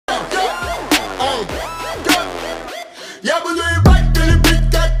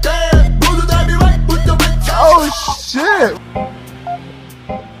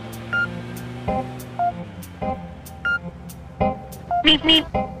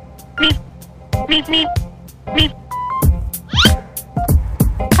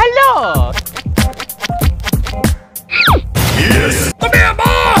Hello. Yes. Come here,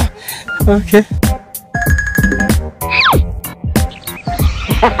 boy. Okay.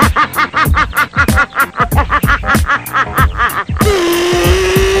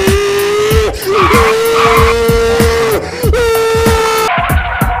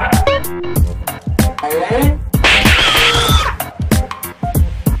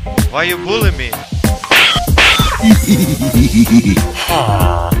 Why you bullying me?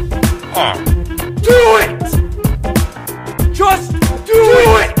 Do it! Just do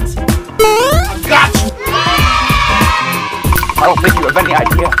it! I got you! I don't think you have any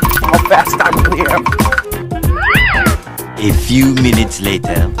idea how fast I really am. A few minutes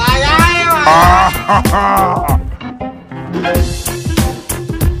later.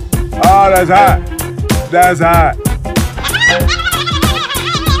 Oh, that's hot. That's hot.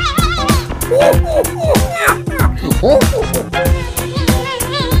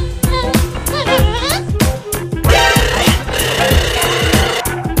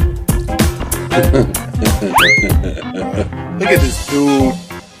 Look at this dude.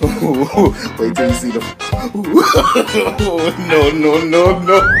 Wait till you see the.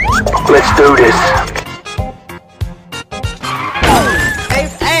 No. Let's do this.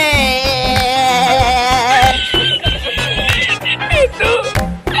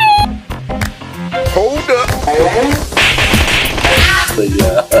 Hold up.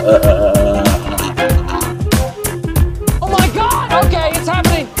 Oh my god! Okay, it's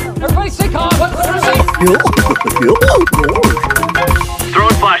happening! Everybody stay calm!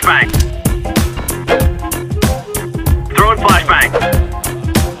 Throwing flashbang. Throwing flashbang.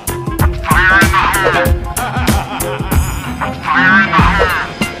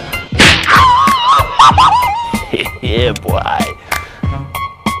 Yeah, boy.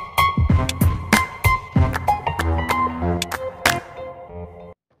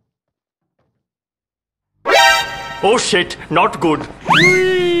 Oh shit, not good.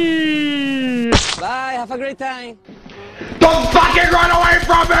 Bye, have a great time! Don't fucking run away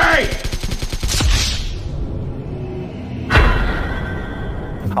from me!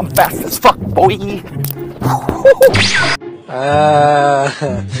 I'm fast as fuck, boy.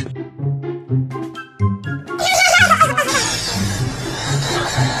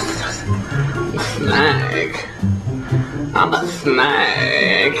 Snag. I'm a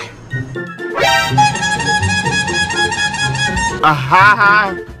snag.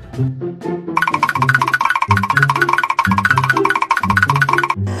 Aha.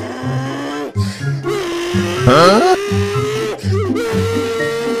 Huh?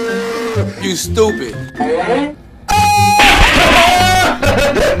 You stupid.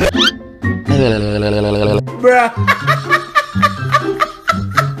 Bruh.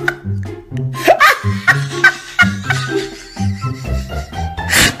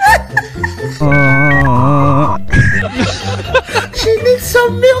 She needs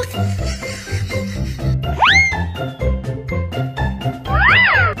some milk.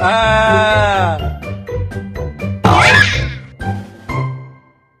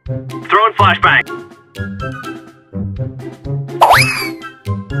 Throwing flashbang.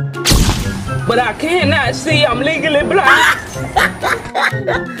 But I cannot see, I'm legally blind.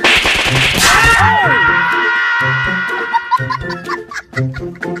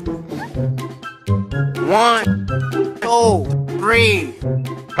 One, two, three.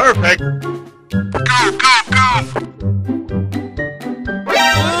 Perfect.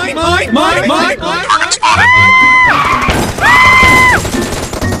 Mine.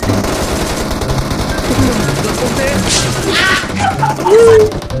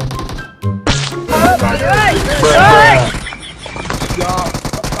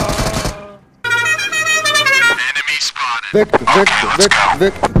 Victor.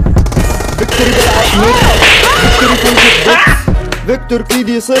 Victory بالعقل. Victory فوز Victor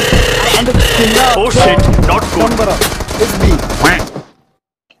PD صفر. عندك سكنات. Oh shit, not good. كمبرة. اسبي.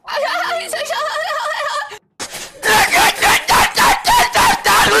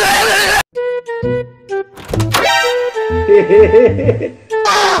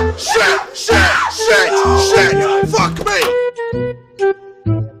 Shit. Fuck me.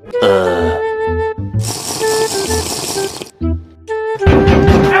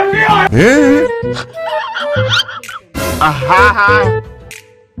 Aha.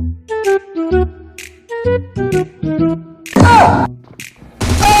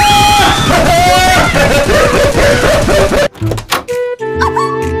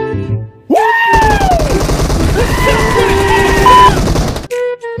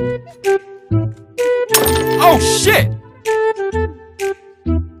 Oh shit.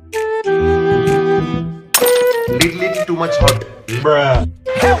 much harder. Bruh.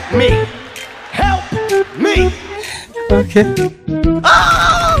 Help me! Help me! Okay.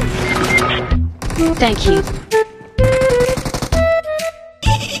 Thank you.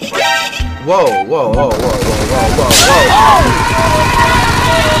 Whoa, whoa, whoa, whoa, whoa, whoa, whoa, whoa.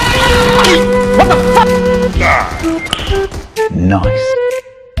 What the fuck? Nice.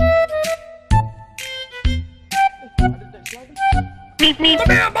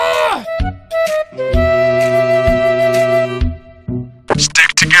 Stick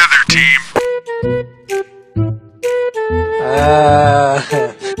together, team.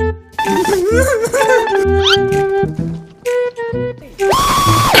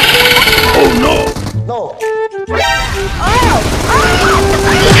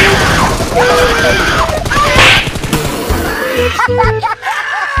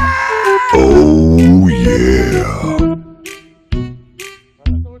 Oh yeah.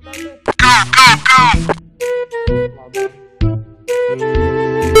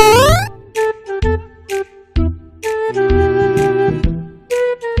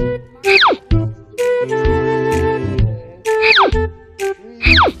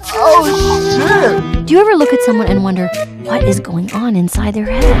 Go, go, go! Do you ever look at someone and wonder what is going on inside their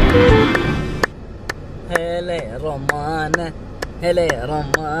head? هلا رمانة هلا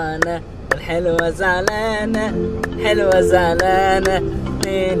رمانة الحلوة زعلانة حلوة زعلانة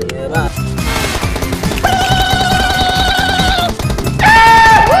مين يراح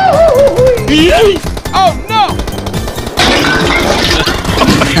Oh no!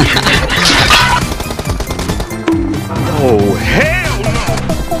 Oh, hell no!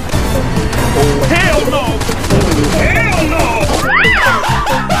 Oh, hell no! Hell no!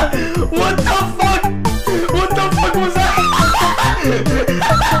 What the fuck? What the fuck was that?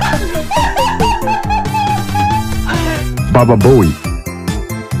 Baba BOEY.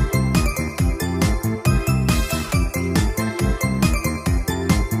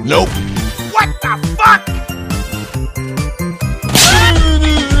 Nope. What the fuck?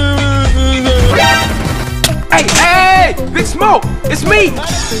 Hey, hey, Big Smoke, it's me!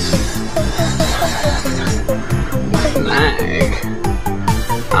 Snag.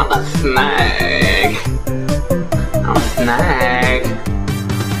 I'm a snag. I'm a snag.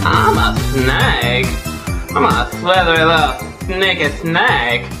 I'm a snag. I'm a slithery little sneaky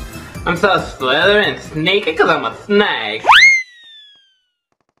snag. I'm so slithery and sneaky because I'm a snag.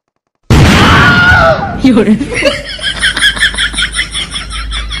 You're Today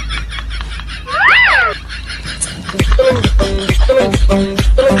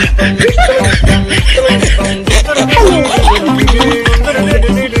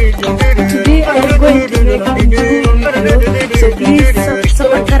I am going to make a video, so please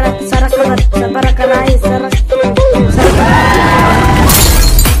subscribe.